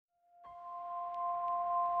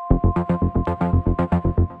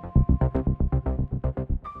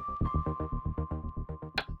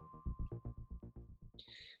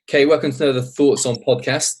Okay, welcome to another Thoughts On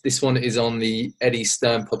podcast. This one is on the Eddie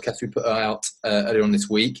Stern podcast we put out earlier on this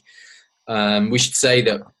week. We should say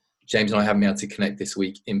that James and I haven't been able to connect this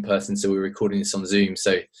week in person, so we're recording this on Zoom.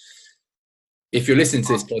 So if you're listening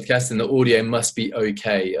to this podcast, then the audio must be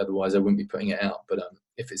okay. Otherwise, I wouldn't be putting it out. But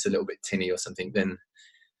if it's a little bit tinny or something, then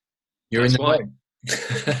you're in the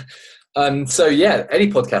know. So yeah,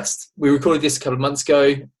 Eddie podcast. We recorded this a couple of months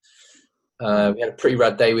ago. We had a pretty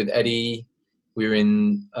rad day with Eddie. We were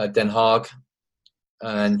in Den Haag,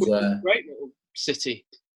 and great little city,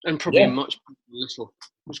 and probably much little.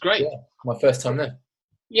 It was great. Yeah, my first time there.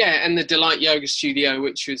 Yeah, and the Delight Yoga Studio,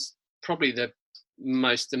 which was probably the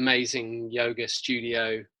most amazing yoga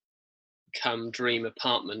studio come dream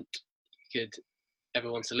apartment you could ever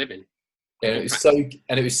want to live in. Yeah,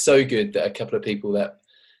 it was so good that a couple of people that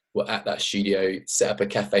were at that studio set up a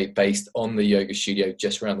cafe based on the yoga studio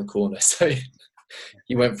just around the corner. So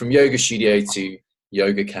you went from yoga studio to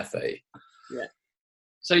yoga cafe. Yeah.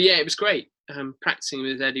 So yeah, it was great. Practicing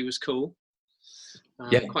with Eddie was cool.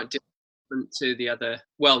 Quite different to the other.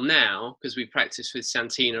 Well, now because we practiced with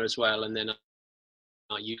Santina as well, and then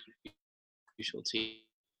our usual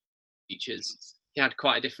teachers. He had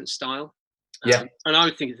quite a different style. And I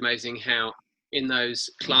would think it's amazing how in those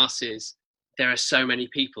classes there are so many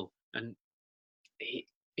people, and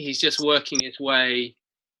he's just working his way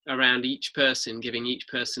around each person, giving each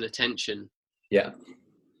person attention. Yeah.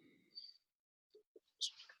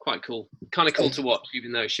 It's quite cool. Kind of cool to watch,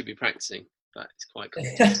 even though he should be practicing, but it's quite cool.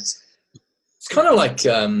 It's kind of like,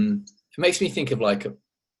 it makes me think of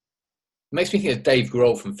Dave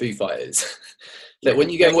Grohl from Foo Fighters. That when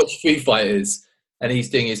you go and watch Foo Fighters and he's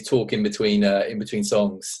doing his talk in between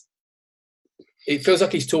songs, it feels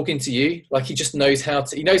like he's talking to you. Like he just knows how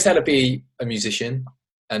to be a musician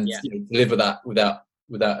and deliver that without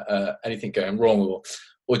anything going wrong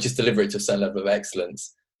or just deliver it to a certain level of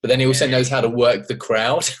excellence. But then he also knows how to work the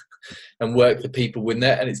crowd and work the people with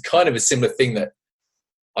that. And it's kind of a similar thing that,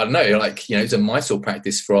 I don't know, it's a Mysore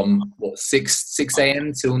practice from 6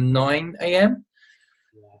 a.m. till 9 a.m.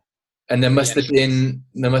 Yeah. And there must have been,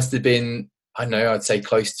 I don't know, I'd say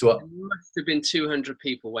close to it. There must have been 200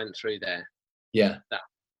 people went through there. Yeah.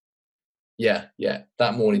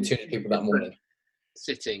 That morning, 200 people that morning.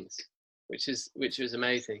 Sittings. Which was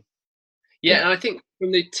amazing. Yeah, and I think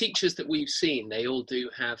from the teachers that we've seen, they all do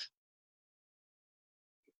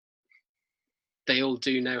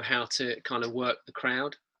know how to kind of work the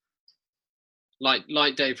crowd. Like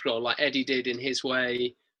Dave Grohl, like Eddie did in his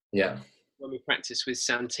way. Yeah. When we practice with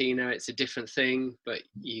Santina, it's a different thing, but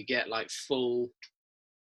you get like full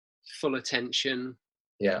attention.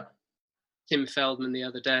 Yeah. Tim Feldman the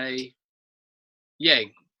other day. Yeah.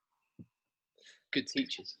 Good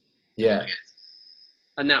teachers. Yeah.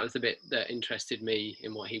 And that was the bit that interested me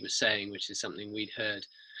in what he was saying, which is something we'd heard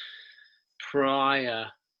prior,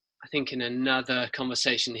 I think in another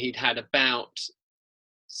conversation he'd had about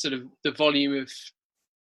sort of the volume of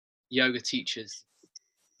yoga teachers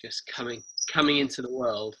just coming into the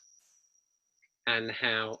world and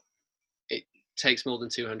how it takes more than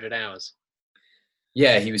 200 hours.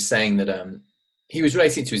 Yeah, he was saying that he was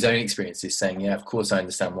relating to his own experiences, saying, yeah, of course I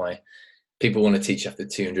understand why people want to teach after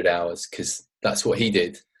 200 hours because that's what he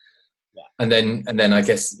did. Yeah. And then I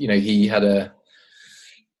guess, he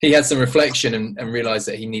had some reflection and realized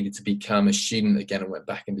that he needed to become a student again and went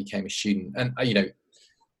back and became a student. And,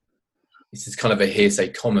 this is kind of a hearsay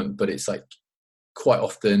comment, but it's like quite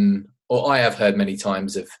often, or I have heard many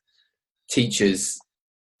times of teachers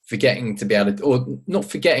forgetting to be able to, or not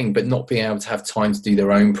forgetting, but not being able to have time to do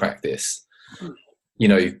their own practice.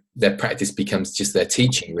 Their practice becomes just their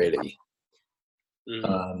teaching really.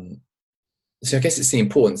 So I guess it's the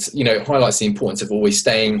importance, highlights the importance of always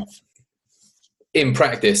staying in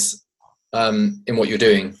practice in what you're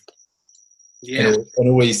doing. Yeah. And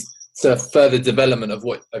always sort of further development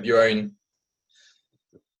of your own,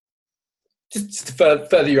 just to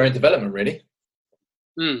further your own development really.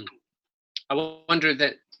 I wonder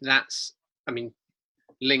if that's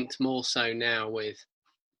linked more so now with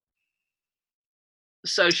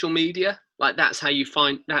social media. Like that's how we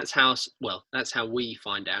find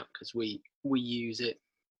out because we use it.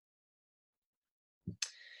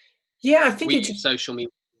 Yeah, I think we use social media.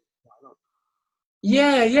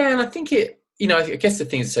 Yeah, and I think I guess the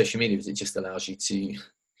thing with social media is it just allows you to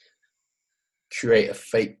create a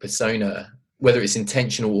fake persona, whether it's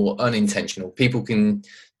intentional or unintentional. People can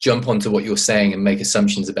jump onto what you're saying and make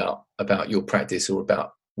assumptions about your practice or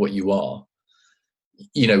about what you are.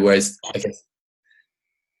 Whereas I guess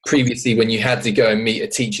previously when you had to go and meet a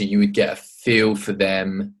teacher, you would get a feel for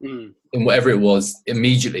them in whatever it was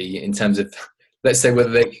immediately, in terms of, let's say, whether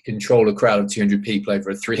they could control a crowd of 200 people over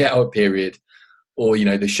a 3-hour period, or, you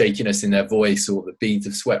know, the shakiness in their voice, or the beads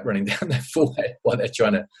of sweat running down their forehead while they're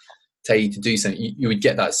trying to tell you to do something. You would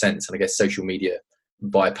get that sense. And I guess social media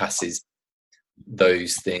bypasses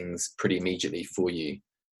those things pretty immediately for you,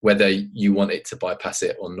 whether you want it to bypass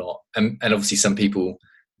it or not. And obviously some people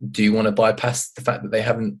do want to bypass the fact that they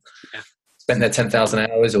haven't spent their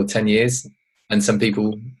 10,000 hours or 10 years. And some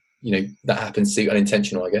people, you know, that happens to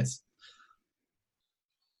unintentional, I guess.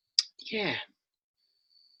 Yeah.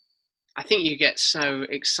 I think you get so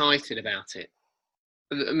excited about it.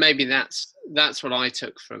 Maybe that's what I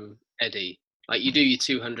took from Eddie. Like, you do your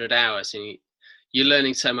 200 hours and you're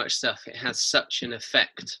learning so much stuff. It has such an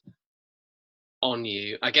effect on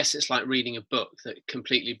you. I guess it's like reading a book that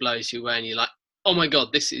completely blows you away, and you're like, oh my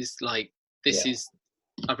God, this is,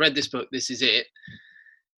 I've read this book, this is it.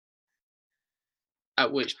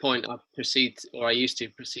 At which point I used to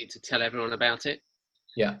proceed to tell everyone about it.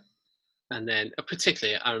 Yeah. And then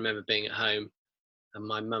particularly I remember being at home and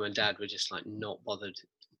my mum and dad were just like not bothered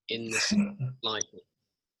in this life.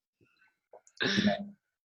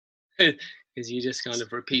 Because you're just kind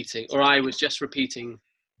of repeating, or I was just repeating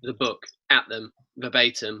the book at them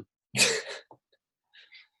verbatim.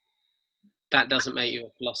 That doesn't make you a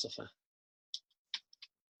philosopher.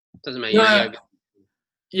 Doesn't make you a yoga.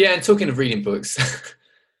 Yeah, and talking of reading books,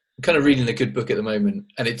 I'm kind of reading a good book at the moment,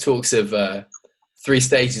 and it talks of 3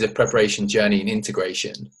 stages of preparation, journey, and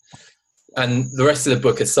integration. And the rest of the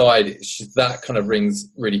book aside, that kind of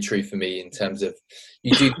rings really true for me, in terms of,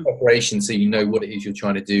 you do the preparation so you know what it is you're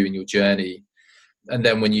trying to do in your journey. And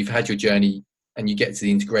then when you've had your journey and you get to the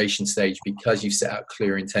integration stage, because you've set out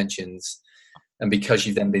clear intentions and because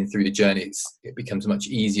you've then been through the journey, it becomes much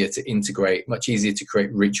easier to integrate, much easier to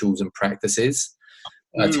create rituals and practices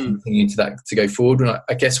to continue to go forward. And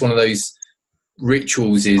I guess one of those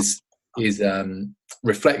rituals is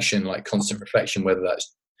reflection, like constant reflection, whether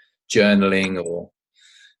that's journaling or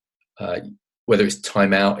whether it's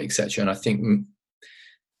time out, etc. And I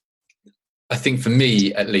think for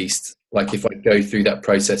me, at least, like if I go through that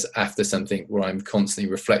process after something where I'm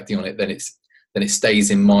constantly reflecting on it, then it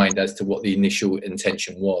stays in mind as to what the initial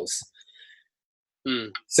intention was.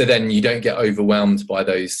 So then you don't get overwhelmed by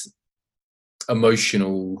those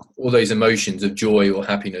emotions of joy or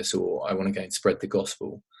happiness, or I want to go and spread the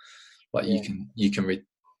gospel. Like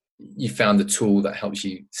you found a tool that helps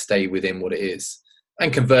you stay within what it is.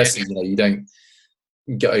 And conversely, you don't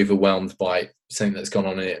get overwhelmed by something that's gone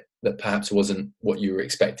on in it that perhaps wasn't what you were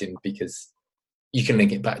expecting, because you can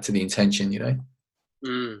link it back to the intention,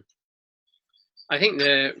 I think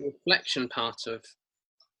the reflection part of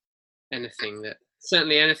anything that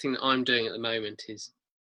I'm doing at the moment is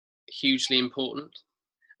hugely important.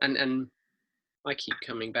 And I keep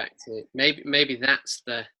coming back to it. Maybe that's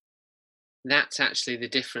actually the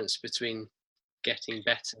difference between getting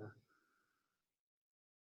better,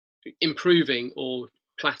 improving, or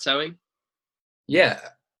plateauing. Yeah,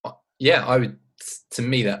 to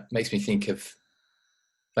me, that makes me think of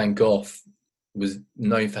Van Gogh. Was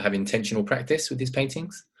known for having intentional practice with his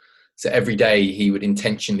paintings. So every day he would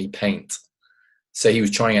intentionally paint. So he was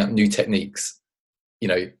trying out new techniques,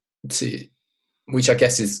 which I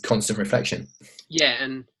guess is constant reflection. Yeah,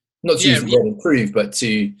 and not to use the word improve, but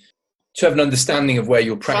to have an understanding of where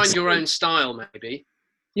you're practicing. Find your own style, maybe.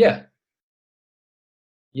 Yeah.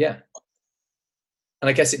 And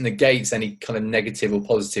I guess it negates any kind of negative or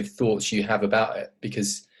positive thoughts you have about it,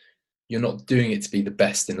 because you're not doing it to be the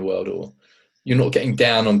best in the world, or you're not getting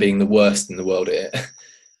down on being the worst in the world at it.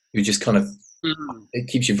 You're just kind of, it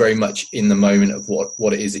keeps you very much in the moment of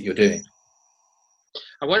what it is that you're doing.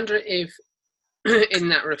 I wonder if in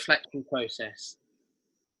that reflection process,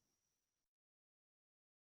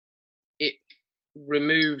 it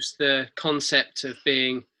removes the concept of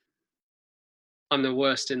being, I'm the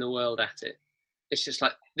worst in the world at it. It's just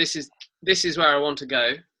like, this is where I want to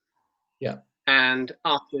go. Yeah. And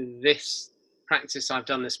after this practice I've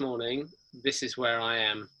done this morning, this is where I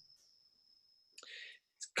am.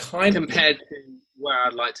 It's kind of compared to where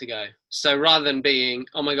I'd like to go. So rather than being,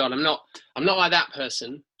 oh my God, I'm not like that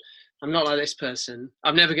person. I'm not like this person.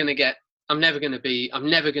 I'm never going to be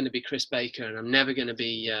Chris Baker, and I'm never going to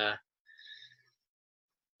be,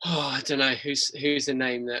 I don't know, who's the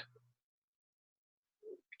name that,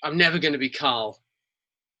 I'm never going to be Carl.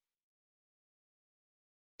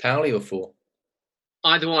 Powley or Four?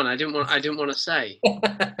 Either one. I didn't want to say.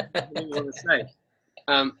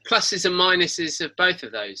 Pluses and minuses of both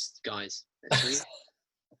of those guys, actually.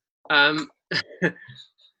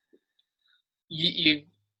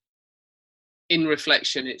 in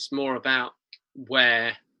reflection, it's more about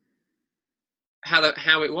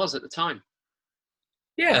how it was at the time.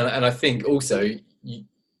 Yeah, and I think also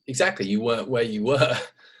you weren't where you were.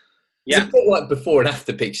 Yeah. It's a bit like before and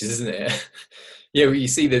after pictures, isn't it? You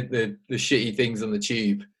see the shitty things on the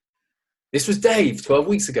tube. This was Dave 12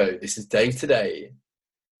 weeks ago. This is Dave today.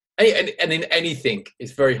 And in anything,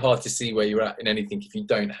 it's very hard to see where you're at in anything if you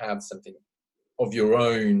don't have something of your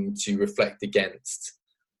own to reflect against.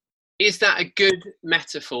 Is that a good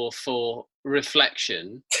metaphor for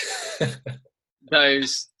reflection?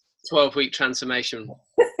 Those 12-week transformation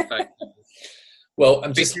photos? Well,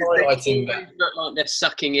 I'm just highlighting that. They look like they're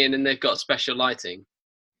sucking in and they've got special lighting.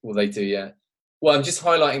 Well, they do, yeah. Well, I'm just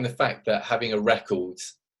highlighting the fact that having a record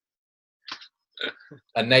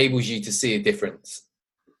enables you to see a difference.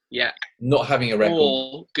 Yeah. Not having a record.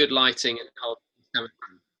 Or good lighting and cold.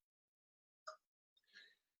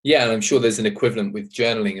 Yeah, and I'm sure there's an equivalent with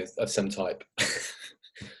journaling of some type.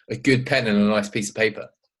 A good pen and a nice piece of paper.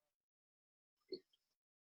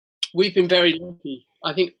 We've been very lucky.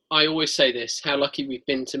 I think I always say this, how lucky we've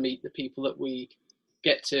been to meet the people that we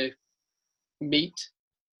get to meet.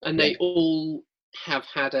 And they all have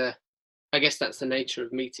had I guess that's the nature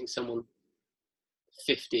of meeting someone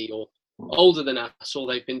 50 or older than us, or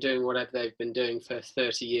they've been doing whatever they've been doing for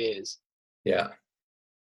 30 years. Yeah.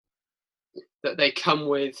 That they come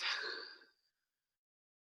with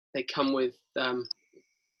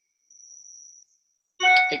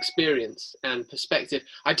experience and perspective.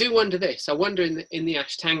 I do wonder this. I wonder in the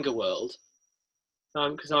Ashtanga world,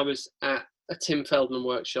 because I was at a Tim Feldman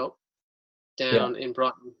workshop down in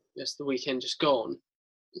Brighton just the weekend just gone,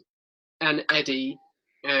 and Eddie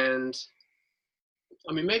and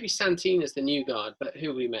I mean maybe Santina's the new guard, but who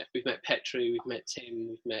have we met? We've met Petru, we've met Tim,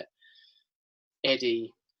 we've met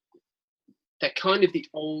Eddie. They're kind of the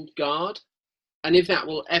old guard, and if that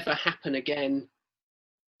will ever happen again,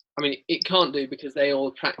 I mean, it can't do because they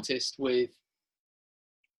all practiced with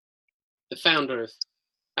the founder of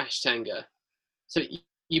Ashtanga. So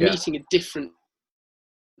you're meeting a different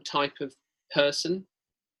type of person.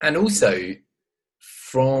 And also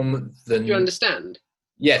from the... Do you understand?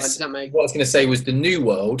 Yes. What I was going to say was the new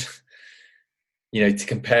world, to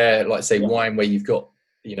compare, like, say, wine, where you've got,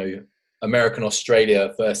 American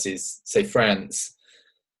Australia versus, say, France.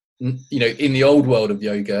 In the old world of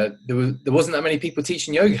yoga, there wasn't that many people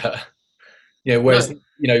teaching yoga. Whereas,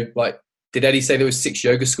 like, did Eddie say there was 6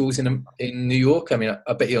 yoga schools in New York? I mean,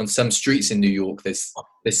 I bet you on some streets in New York, there's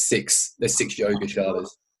 6 yoga shalas.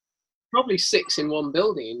 Probably 6 in one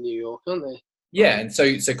building in New York, aren't there? Yeah, and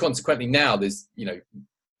so consequently now there's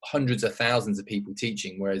hundreds of thousands of people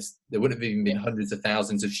teaching, whereas there wouldn't have even been hundreds of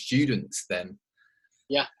thousands of students then.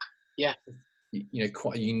 Yeah.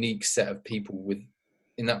 Quite a unique set of people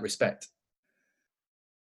in that respect.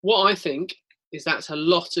 What I think is that's a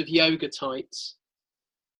lot of yoga tights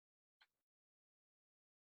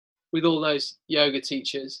with all those yoga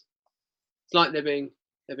teachers. It's like they're being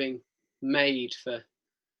made for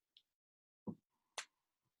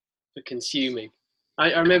consuming.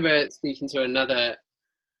 I remember speaking to another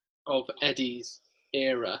of Eddie's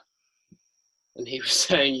era, and he was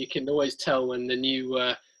saying you can always tell when the new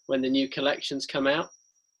collections come out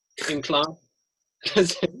in class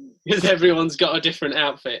because everyone's got a different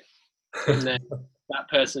outfit, and then that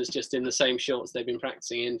person's just in the same shorts they've been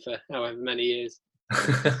practicing in for however many years.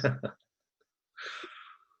 And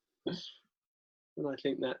I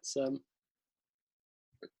think that's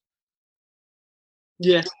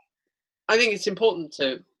I think it's important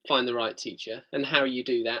to find the right teacher and how you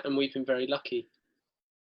do that, and we've been very lucky.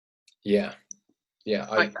 I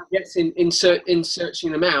guess in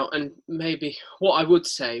searching them out, and maybe what I would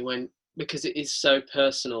say because it is so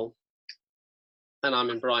personal, and I'm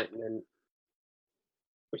in Brighton, and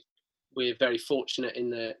we're very fortunate in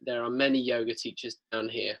that there are many yoga teachers down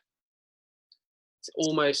here. It's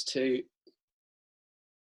almost I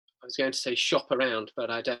was going to say shop around, but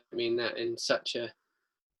I don't mean that in such a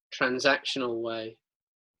transactional way.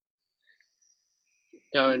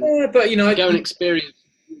 Go and experience.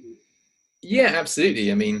 Yeah,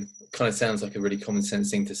 absolutely. I mean, it kind of sounds like a really common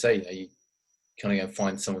sense thing to say. You kind of go and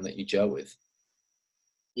find someone that you gel with.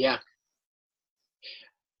 Yeah,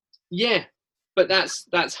 but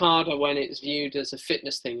that's harder when it's viewed as a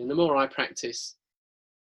fitness thing. And the more I practice,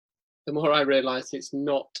 the more I realise it's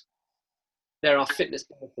not. There are fitness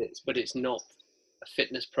benefits, but it's not a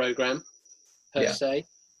fitness program per se.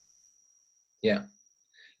 Yeah.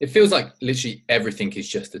 It feels like literally everything is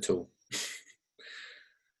just a tool.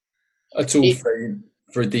 A tool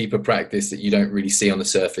for a deeper practice that you don't really see on the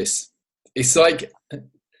surface. It's like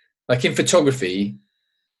in photography,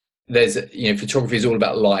 photography is all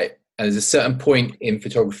about light And there's a certain point in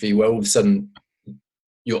photography where all of a sudden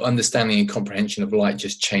your understanding and comprehension of light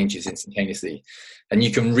just changes instantaneously. And you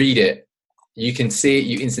can read it, you can see it,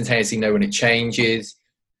 you instantaneously know when it changes,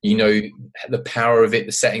 you know the power of it,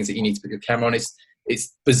 the settings that you need to put your camera on.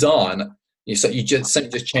 It's bizarre. And something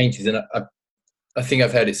just changes. And I think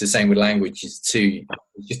I've heard it's the same with languages too.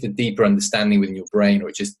 It's just a deeper understanding within your brain, or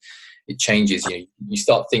it changes. You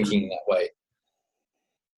start thinking that way.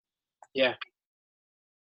 Yeah.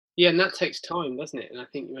 Yeah, and that takes time, doesn't it? And I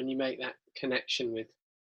think when you make that connection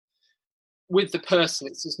with the person,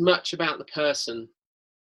 it's as much about the person.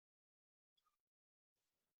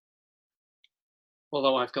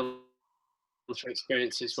 Although I've gone through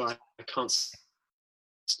experiences where I can't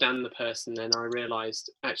stand the person, then I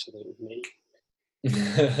realised actually it was me.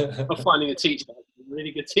 I'm finding a teacher, a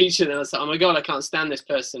really good teacher, and I was like, oh my God, I can't stand this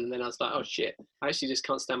person. And then I was like, oh shit, I actually just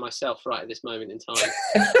can't stand myself right at this moment in time.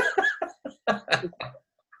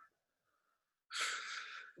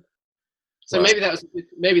 So right.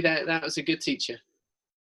 maybe that was a good teacher.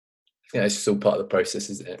 Yeah, it's just all part of the process,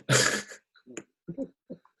 isn't it?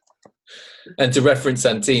 And to reference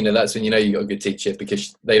Santina, that's when you know you got a good teacher,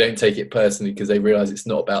 because they don't take it personally, because they realise it's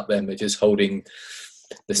not about them. They're just holding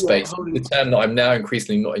the space. The term that I'm now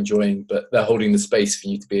increasingly not enjoying, but they're holding the space for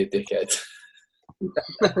you to be a dickhead.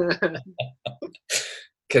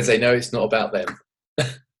 Because they know it's not about them.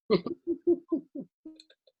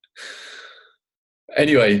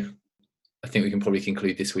 Anyway, I think we can probably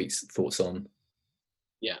conclude this week's Thoughts On.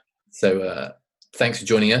 Yeah. So thanks for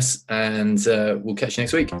joining us, and we'll catch you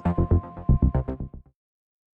next week.